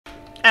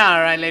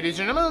Alright, ladies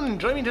and gentlemen,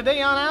 join me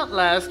today on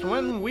Outlast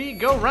when we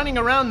go running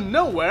around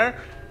nowhere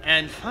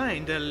and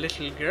find a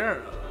little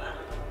girl.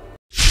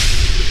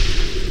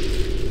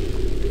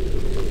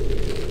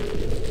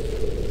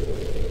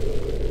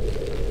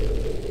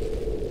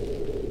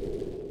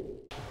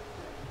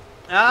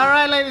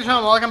 Alright, ladies and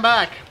gentlemen, welcome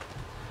back.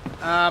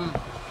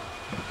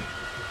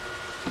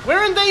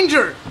 We're in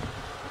danger!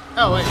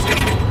 Oh, wait.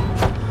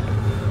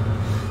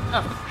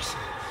 Of course.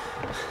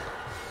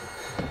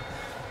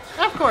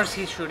 Of course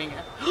he's shooting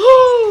at.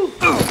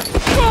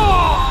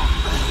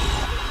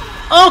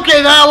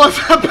 Okay, that was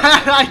a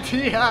bad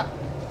idea.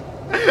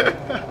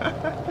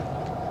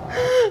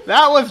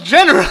 That was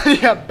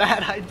generally a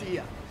bad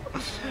idea.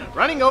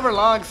 Running over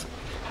logs,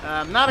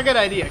 not a good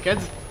idea,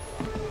 kids.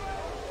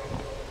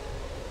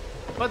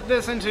 Put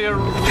this into your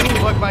rule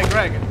book by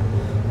Greg.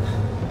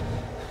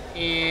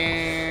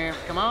 And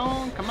come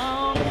on, come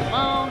on, come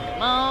on,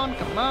 come on,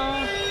 come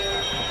on.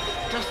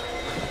 Just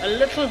a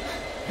little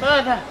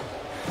further.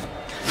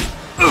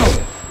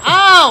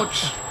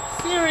 Ouch!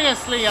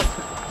 Seriously? No,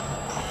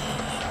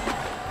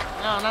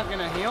 I'm not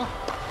gonna heal.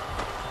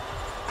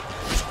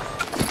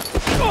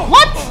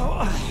 What?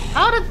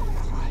 How did...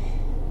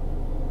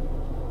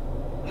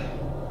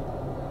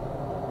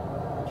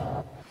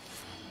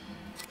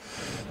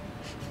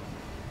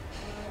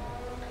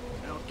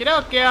 Okie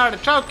dokie,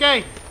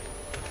 artichoke.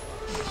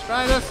 Let's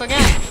try this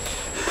again.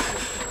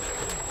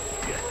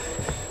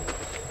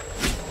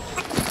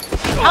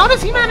 How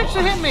does he manage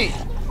to hit me?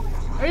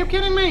 Are you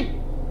kidding me?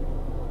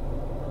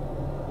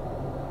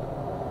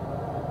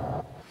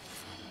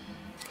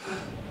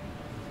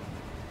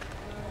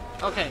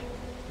 Okay.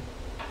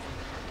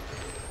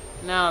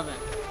 Now then.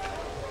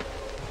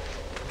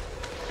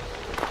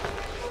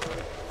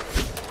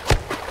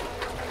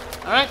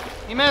 Alright,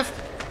 he missed.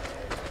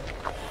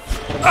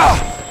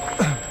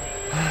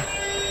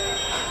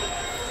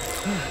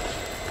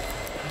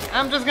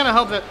 I'm just gonna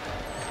hope that...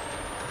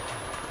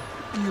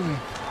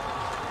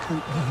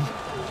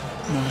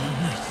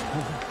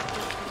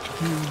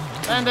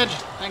 Bandage,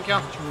 thank you.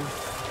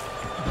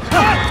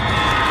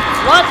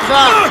 What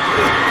the?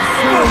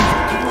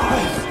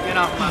 Get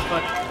off my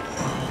foot.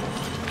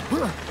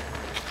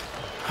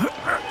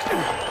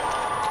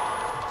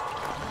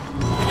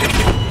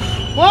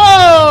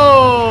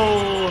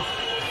 Whoa!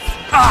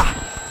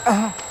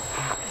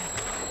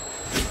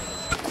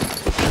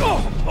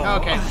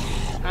 Okay.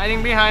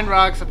 Hiding behind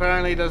rocks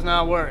apparently does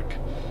not work.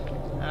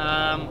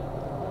 I'm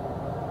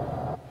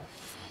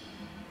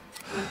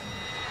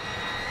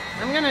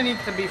gonna need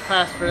to be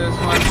fast for this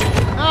one.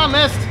 Ah,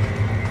 missed!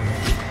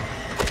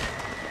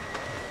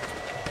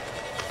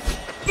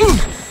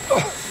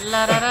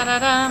 La da da da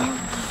dum.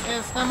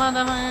 It's the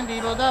mother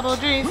double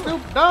G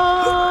Snoop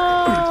Dogg.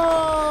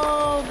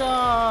 Oh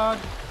God.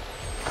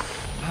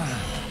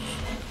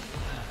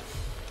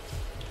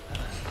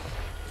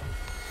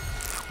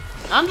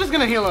 I'm just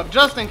gonna heal up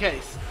just in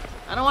case.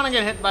 I don't want to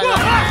get hit by that.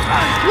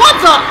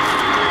 What the?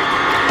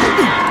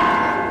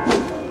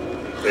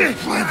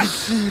 Plant the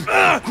seed,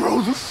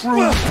 grow the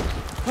fruit.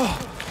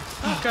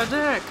 Suck a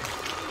dick.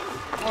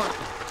 Or,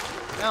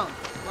 no,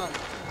 well,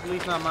 at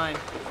least not mine.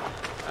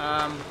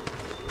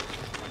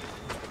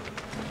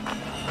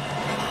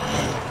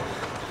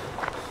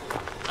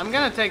 I'm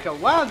gonna take a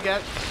wild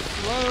guess.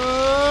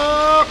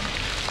 Whoa!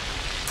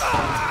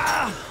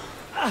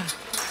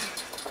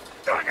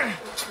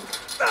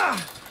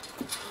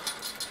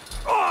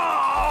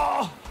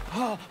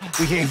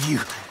 We have you.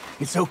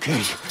 It's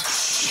okay.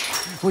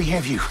 Shh. We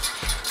have you.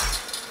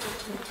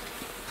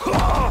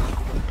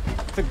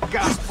 The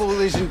gospel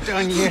isn't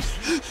done yet.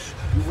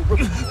 You will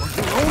record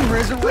your own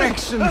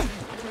resurrection. You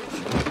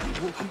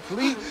will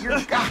complete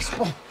your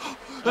gospel.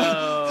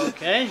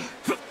 Okay.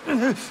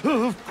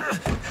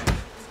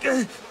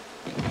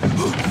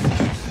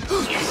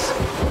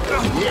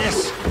 Yes,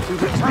 we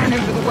return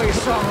him to the way of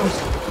sorrows.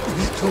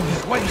 His tomb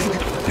is waiting.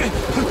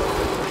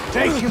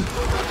 Take him,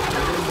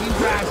 and when he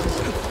rises,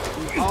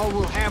 we all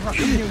will have our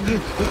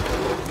communion.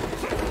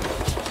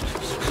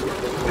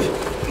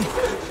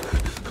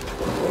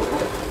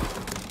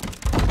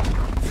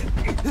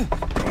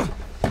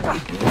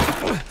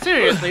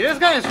 Seriously, this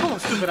guy is full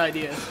of stupid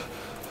ideas.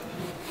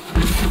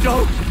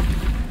 Don't!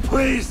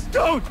 Please,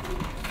 don't!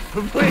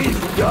 Please,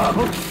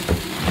 don't!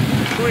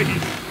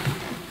 Please!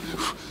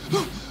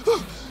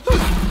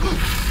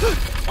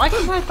 Why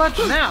can't I budge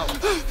now?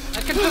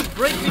 I can just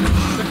break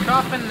the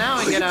coffin now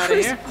and get out of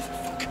here.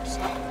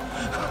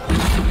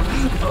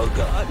 Oh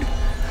God.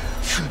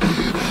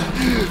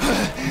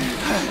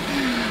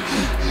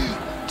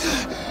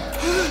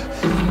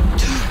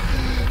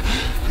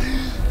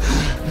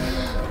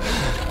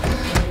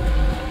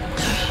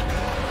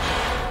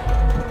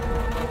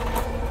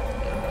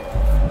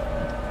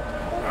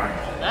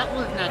 That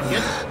was not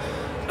good.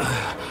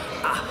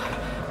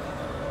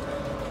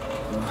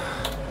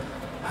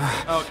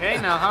 Okay,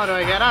 now how do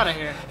I get out of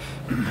here?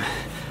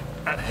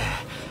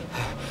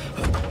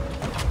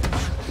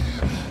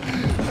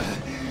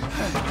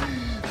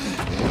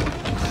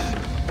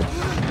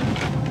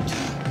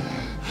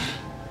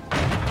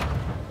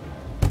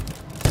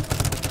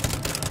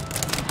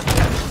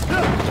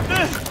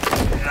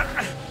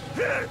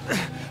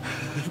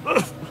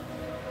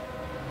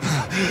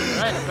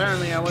 Right,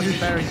 apparently I wasn't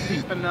buried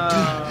deep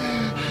enough.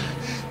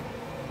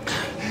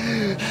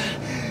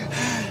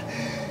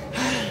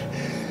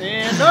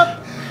 Stand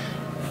up!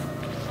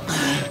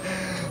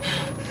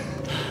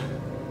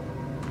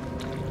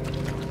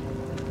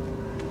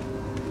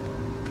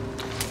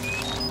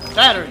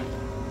 Battery!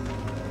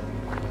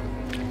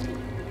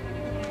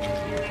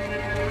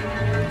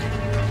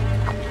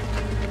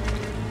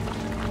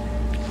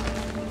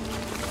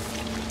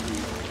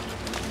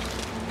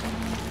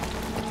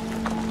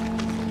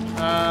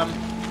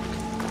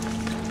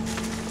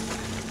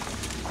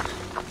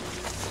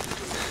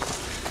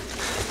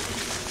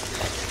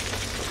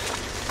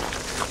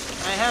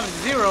 I have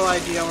zero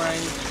idea where I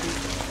need to be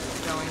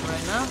going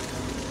right now.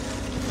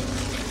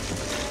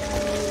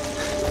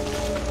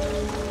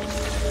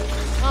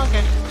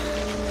 Okay.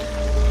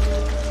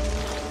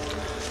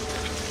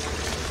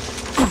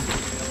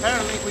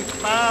 Apparently we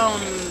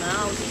found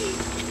now.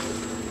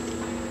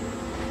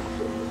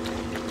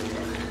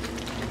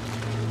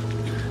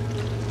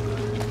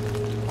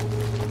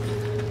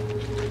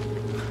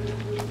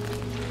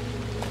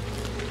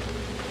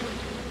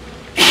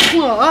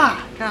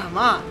 Ah, come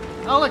on.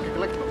 Oh, look.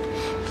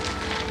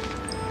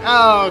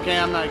 Oh, okay,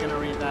 I'm not gonna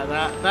read that.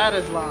 That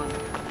is long.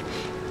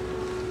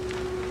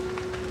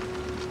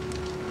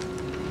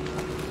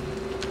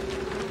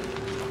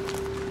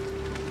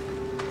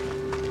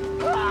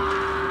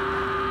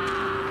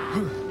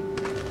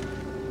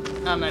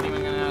 I'm not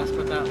even gonna ask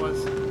what that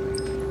was.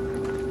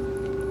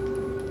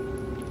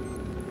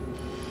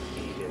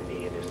 Even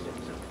the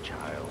innocence of a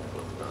child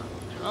will not.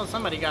 Oh,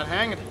 somebody got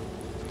hanged.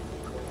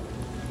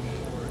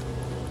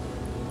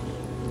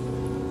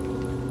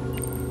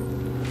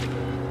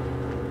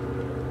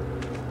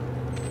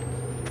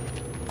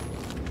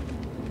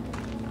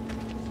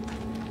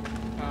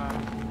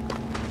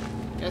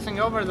 Guessing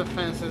over the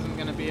fence isn't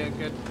gonna be a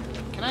good...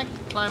 Can I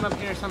climb up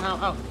here somehow?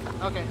 Oh,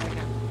 okay, I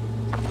can.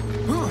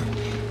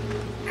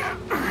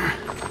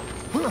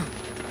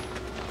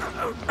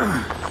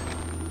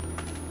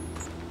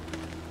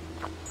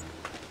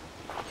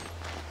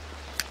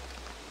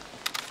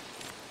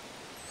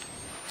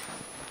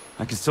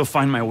 I can still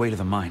find my way to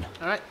the mine.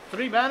 Alright,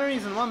 3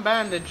 batteries and 1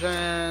 bandage,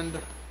 and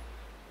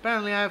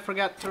apparently I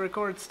forgot to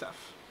record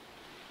stuff.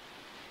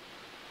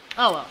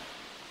 Oh well.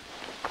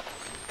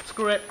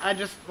 Screw it, I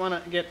just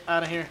want to get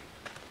out of here.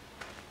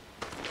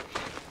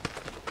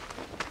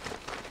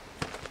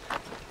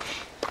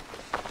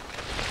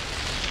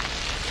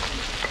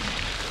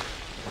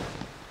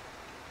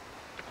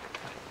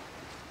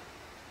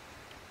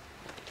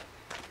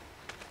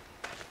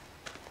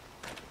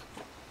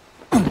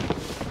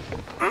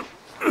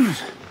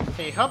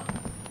 Okay, hop.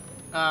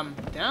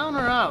 Down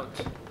or out?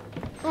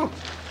 Ooh,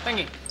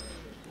 thingy.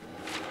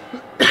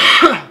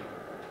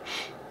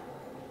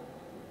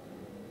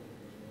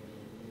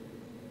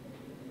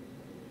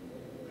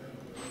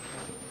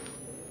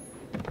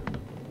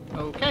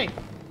 Okay.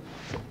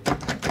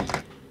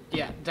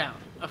 Yeah, down,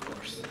 of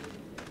course.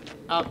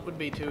 Up would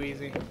be too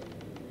easy.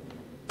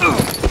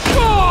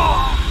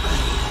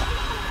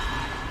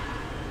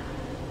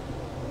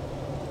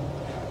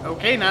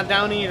 Okay, not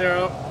down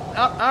either. Oh,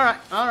 alright.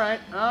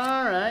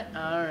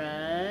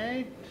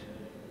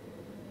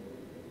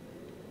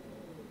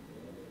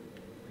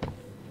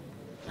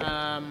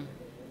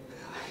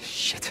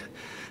 Shit.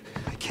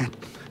 I can't.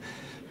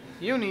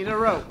 You need a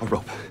rope. A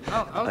rope.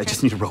 Oh, okay. I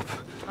just need a rope.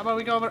 How about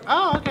we go over?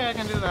 Oh, okay, I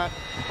can do that.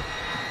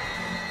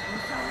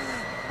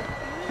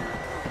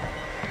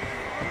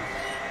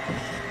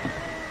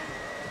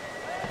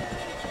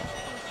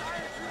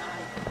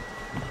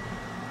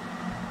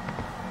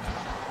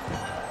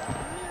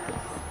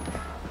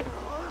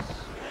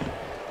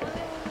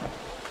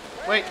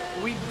 Wait,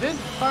 we did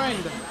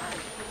find...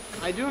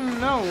 I do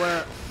know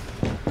where...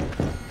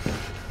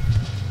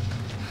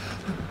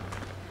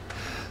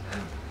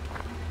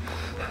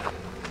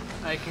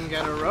 I can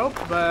get a rope,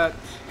 but...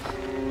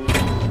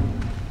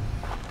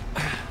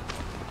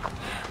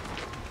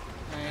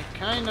 I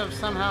kind of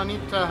somehow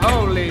need to...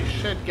 Holy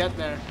shit, get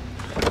there.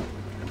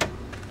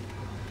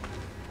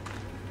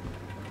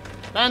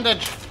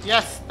 Bandage!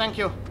 Yes, thank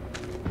you.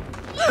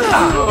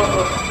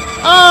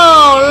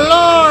 Oh,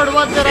 Lord!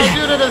 What did I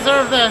do to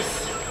deserve this?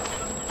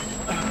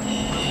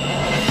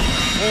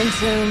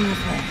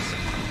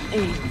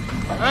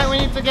 Alright, we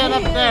need to get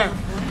up there.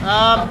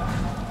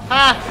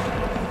 Path.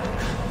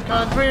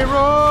 Country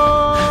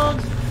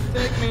roads,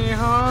 take me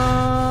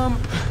home.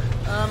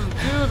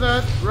 To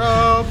the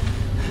rope,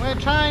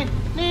 which I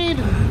need.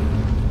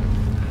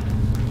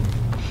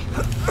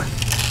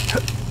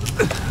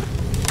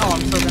 Oh,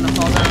 I'm still gonna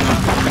fall down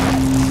now.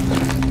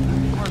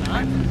 Or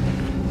not.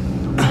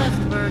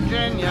 West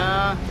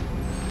Virginia.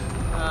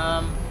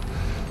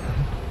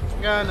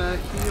 Gonna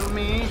heal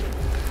me.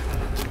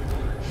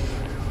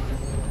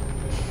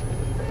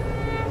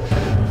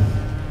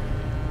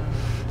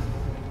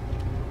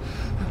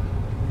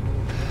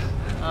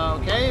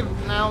 Okay,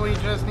 now we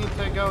just need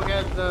to go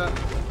get the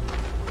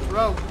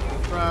rope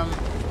from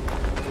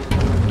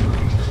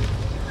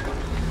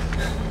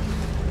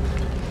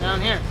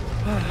down here.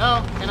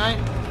 Oh, can I?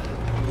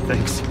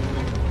 Thanks.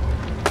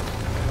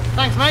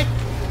 Thanks, mate.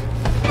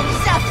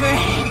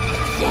 Suffering.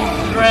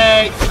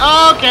 Great.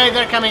 Okay,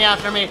 they're coming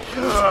after me.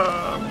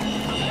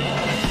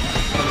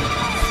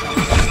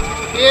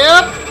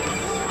 Yep.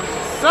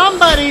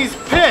 Somebody's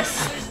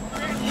pissed.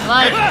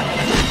 Like,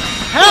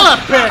 hella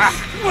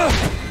pissed.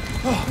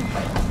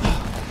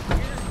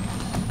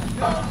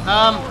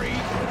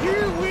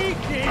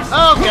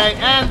 Okay,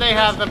 and they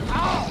have the...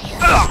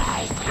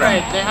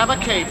 Great, they have a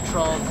cave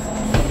troll.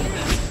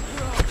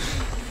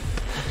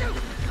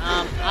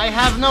 I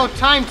have no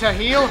time to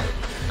heal.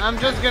 I'm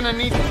just gonna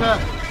need to...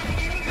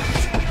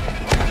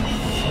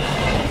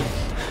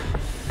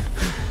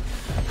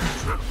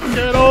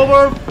 Get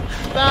over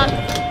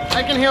that.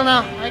 I can heal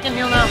now. I can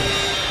heal now.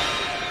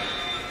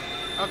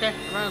 Okay,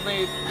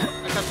 apparently a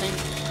cutscene.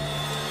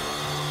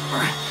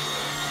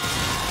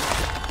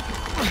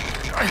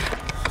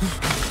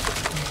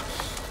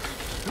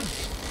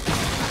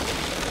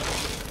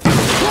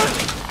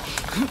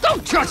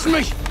 Don't touch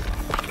me!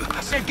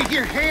 I said get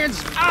your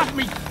hands off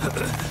me!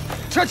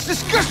 Touch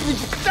disgusts me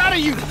just out of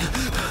you!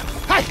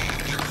 Hey!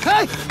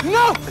 Hey!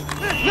 No!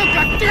 No,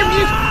 goddamn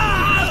you!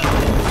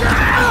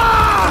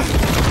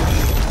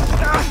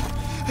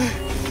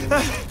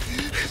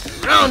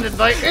 Surrounded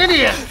by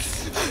idiots!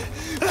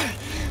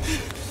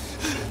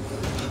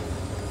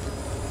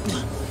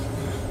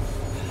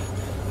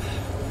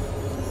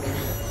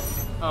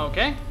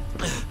 Okay.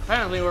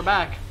 Apparently we're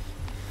back.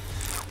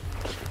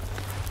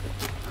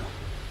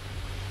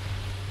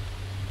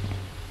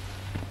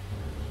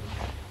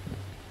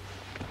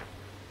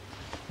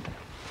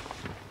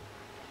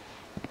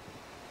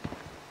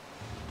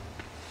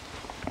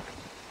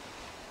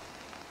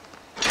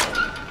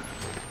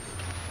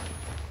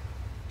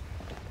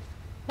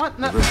 What?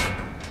 No.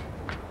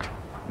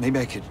 Maybe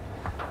I could...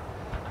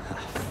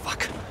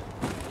 fuck.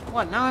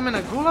 What? Now I'm in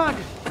a gulag?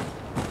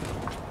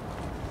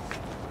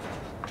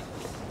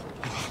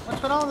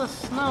 What's with all the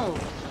snow?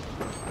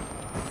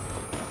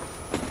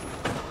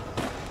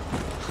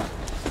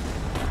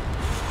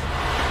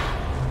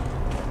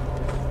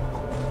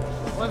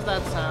 What's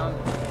that sound?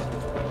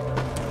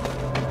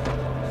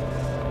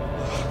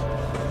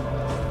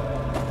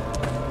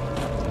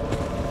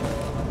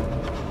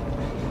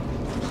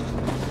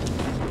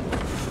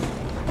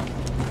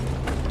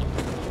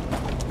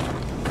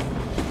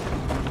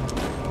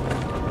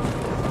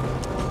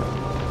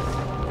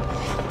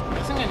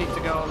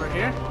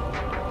 Here.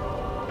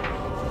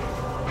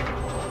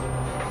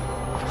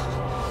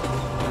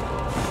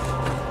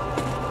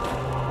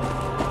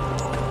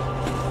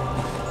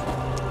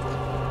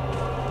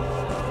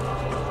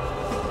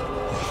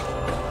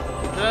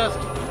 Just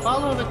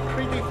follow the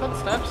creepy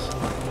footsteps.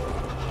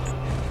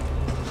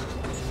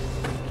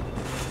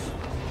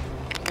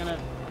 I'm gonna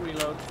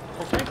reload.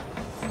 Okay.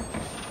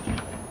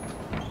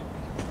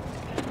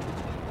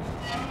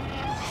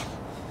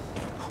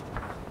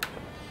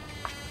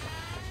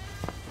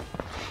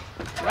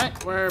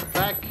 Right, we're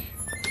back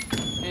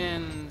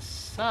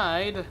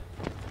inside.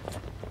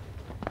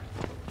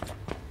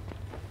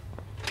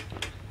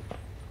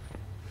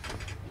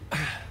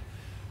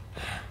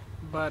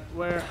 But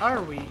where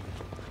are we?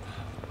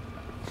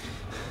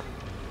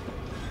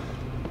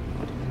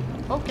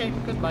 Okay,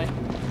 goodbye.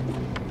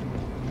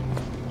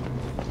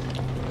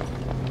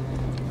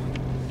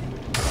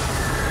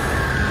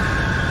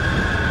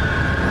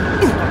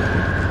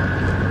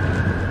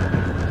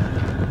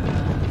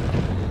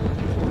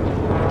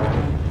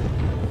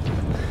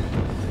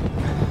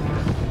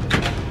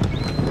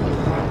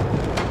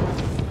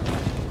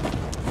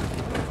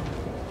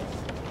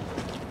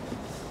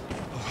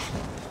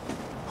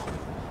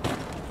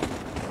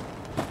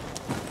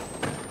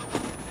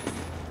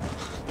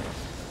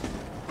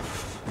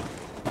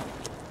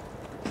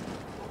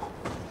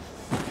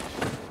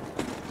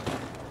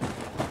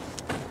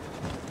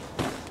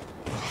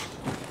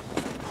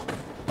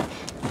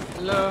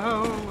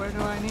 Hello, where do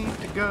I need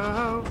to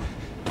go?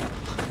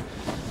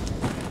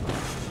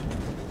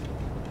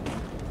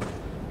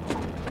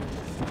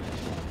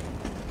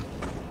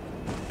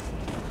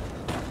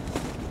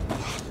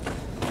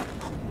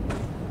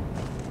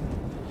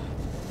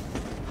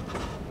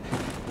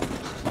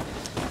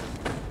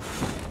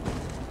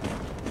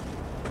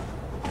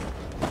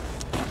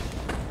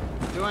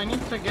 Do I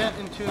need to get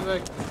into the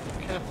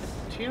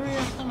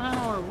cafeteria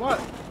somehow, or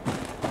what?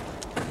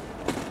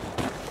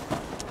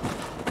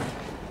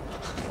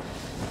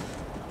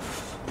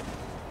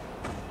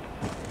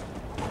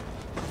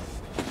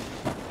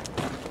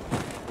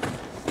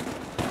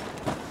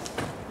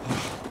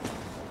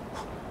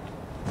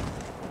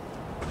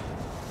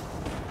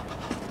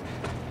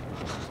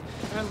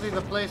 Apparently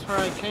the place where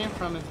I came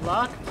from is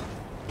locked.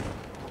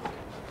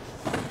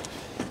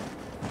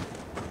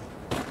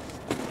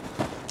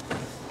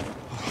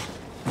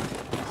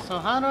 So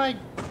how do I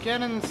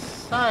get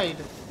inside?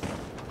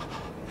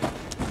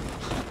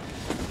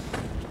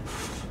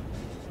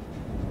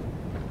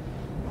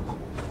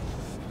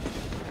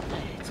 I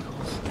hate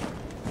schools.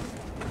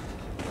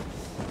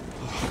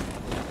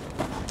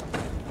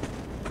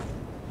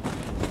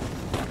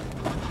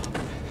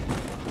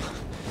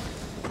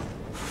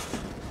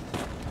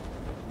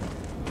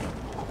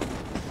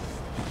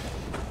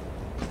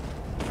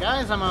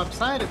 Guys, I'm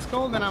outside, it's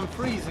cold and I'm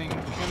freezing.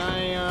 Can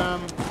I,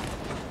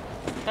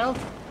 help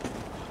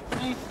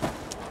me?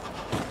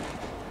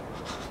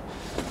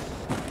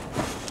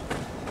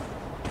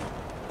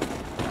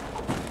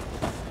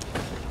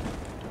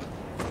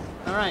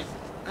 Alright,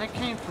 I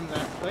came from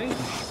that place,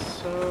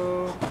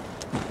 so...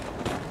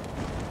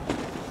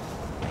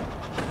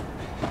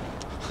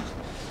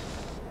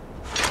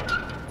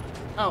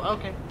 Oh,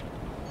 okay.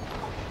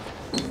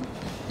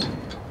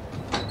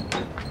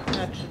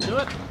 That should do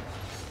it.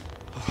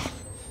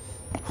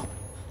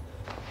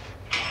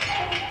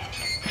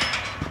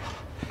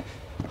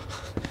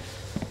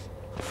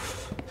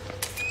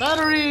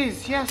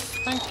 Batteries! Yes,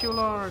 thank you,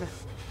 Lord.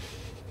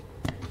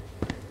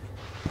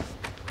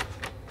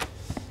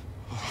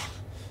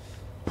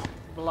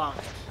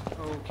 Blocked.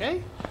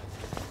 Okay.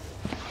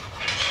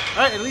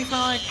 Alright, at least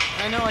now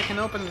I know I can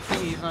open the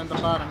thingies on the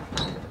bottom.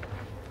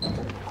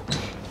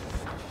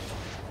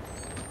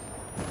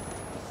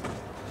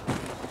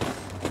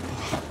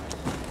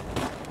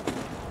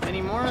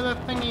 Any more of the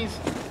thingies?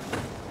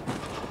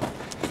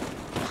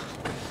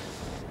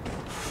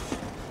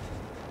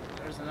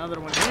 There's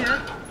another one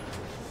here.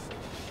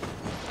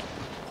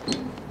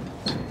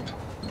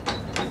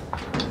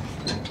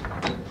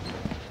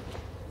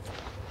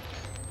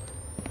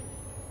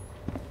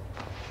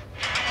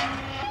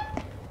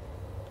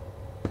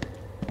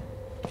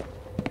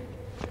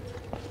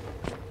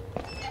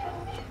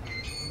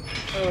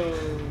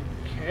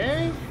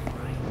 Okay.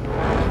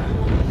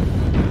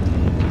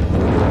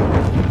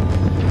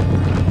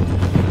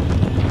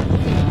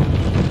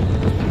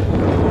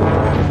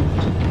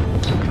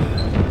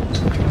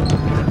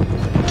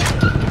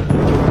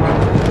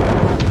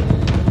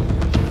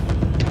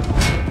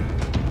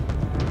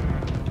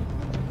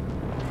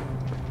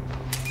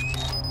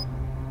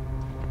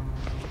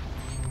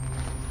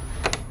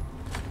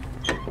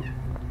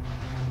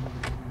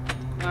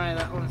 Alright,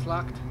 that one's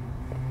locked.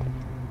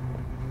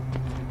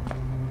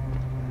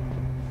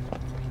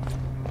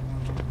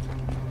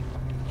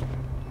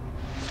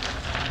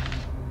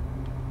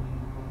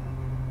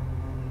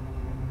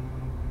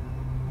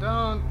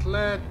 Don't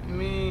let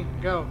me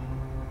go.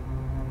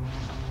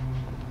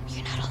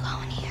 You're not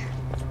alone here.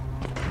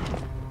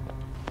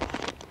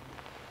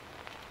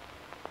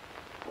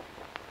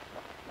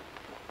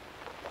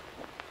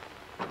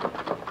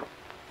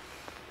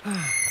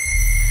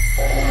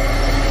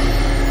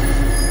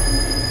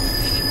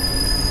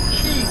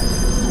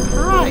 Jesus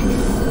Christ!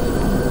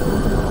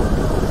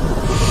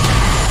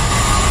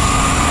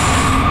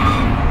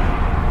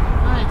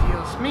 Ay,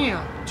 Dios mío.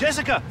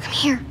 Jessica! Come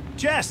here.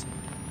 Jess!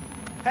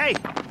 Hey!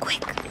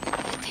 Quick.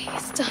 The day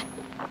is done.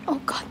 Oh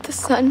God, the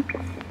sun.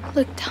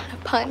 Look down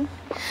upon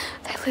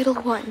thy little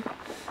one.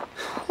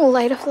 O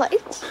light of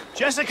light.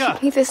 Jessica!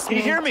 Keep me this Can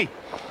you hear me? night,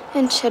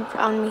 and shed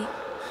round me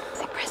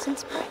thy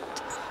presence bright.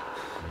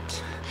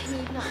 I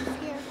need not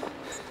fear.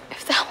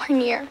 If thou are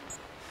near,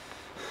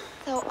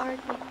 thou art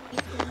my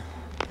savior.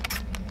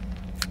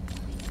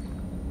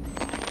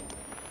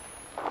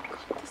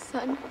 God the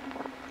sun,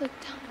 look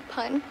down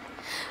upon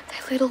thy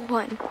little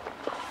one.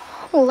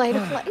 O light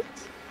of light,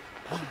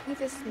 keep me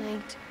this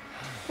night,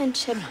 and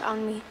shed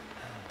round me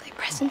thy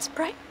presence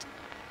bright.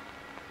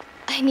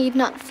 I need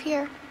not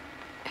fear.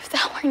 If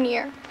thou are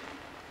near,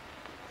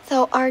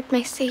 thou art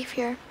my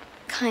savior,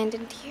 kind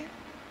and dear.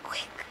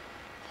 Quick,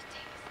 the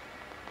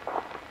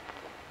days.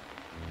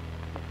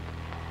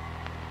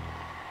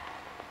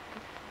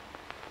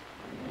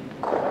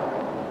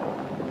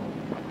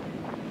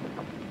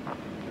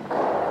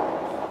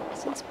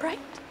 Presence bright.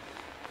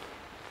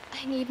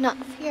 I need not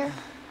fear.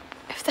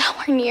 If thou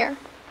are near,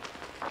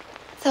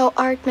 thou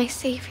art my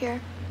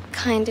savior,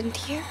 kind and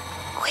dear.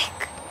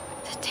 Quick,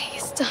 the day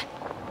is done.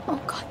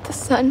 Oh God, the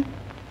sun,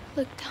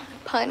 look down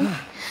upon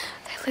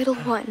thy little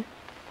one.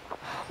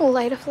 O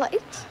light of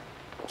light,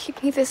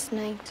 keep me this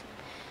night,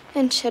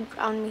 and shed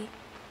round me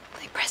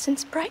thy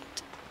presence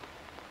bright.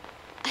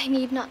 I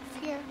need not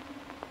fear.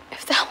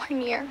 If thou are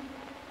near,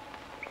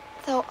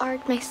 thou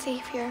art my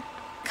savior,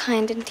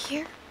 kind and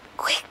dear.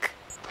 Quick,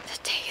 the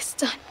day is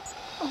done.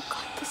 Oh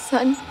God, the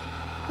sun,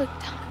 look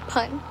down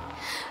upon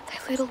thy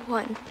little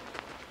one.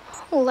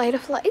 O light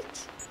of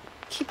light,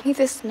 keep me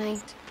this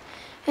night,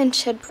 and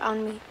shed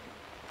round me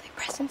thy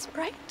presence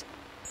bright.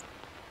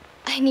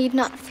 I need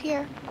not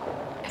fear.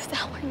 If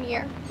thou are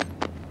near,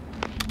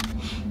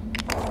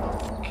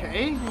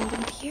 Okay. kind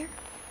and dear.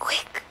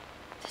 Quick,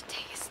 the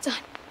day is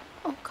done.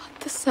 Oh God,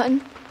 the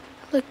sun,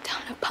 look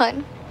down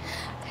upon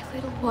thy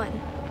little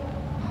one.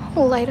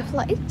 O light of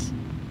light,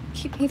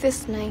 keep me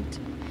this night,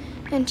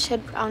 and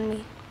shed round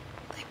me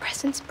thy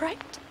presence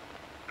bright.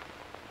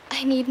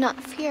 I need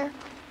not fear.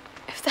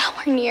 If thou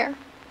are near.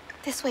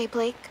 This way,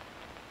 Blake.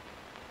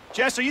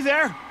 Jess, are you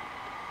there?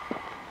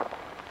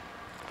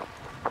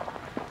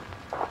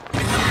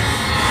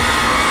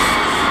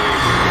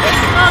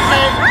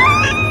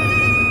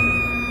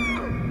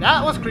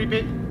 That was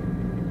creepy.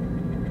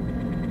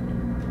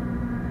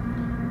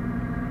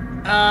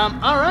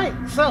 Alright,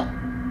 so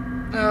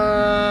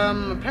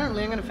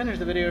apparently I'm gonna finish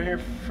the video here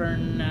for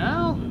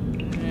now.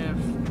 If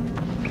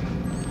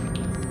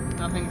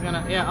Nothing's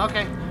gonna... Yeah,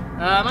 okay.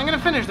 I'm gonna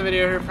finish the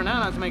video here for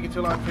now, not to make it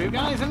too long for you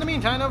guys. In the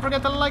meantime, don't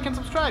forget to like and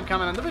subscribe,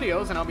 comment on the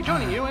videos, and I'll be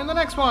joining you in the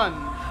next one.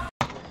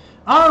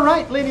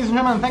 Alright, ladies and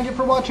gentlemen, thank you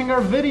for watching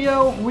our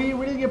video. We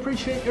really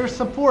appreciate your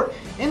support.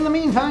 In the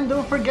meantime,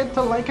 don't forget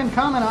to like and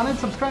comment on it,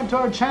 subscribe to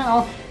our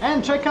channel,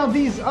 and check out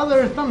these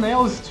other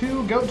thumbnails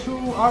to go to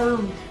our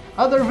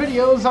other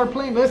videos, our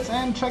playlists,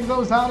 and check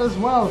those out as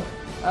well.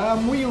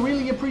 We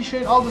really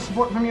appreciate all the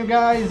support from you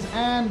guys,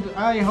 and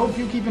I hope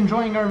you keep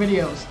enjoying our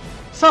videos.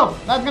 So,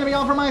 that's going to be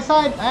all from my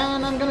side,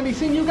 and I'm going to be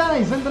seeing you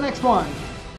guys in the next one.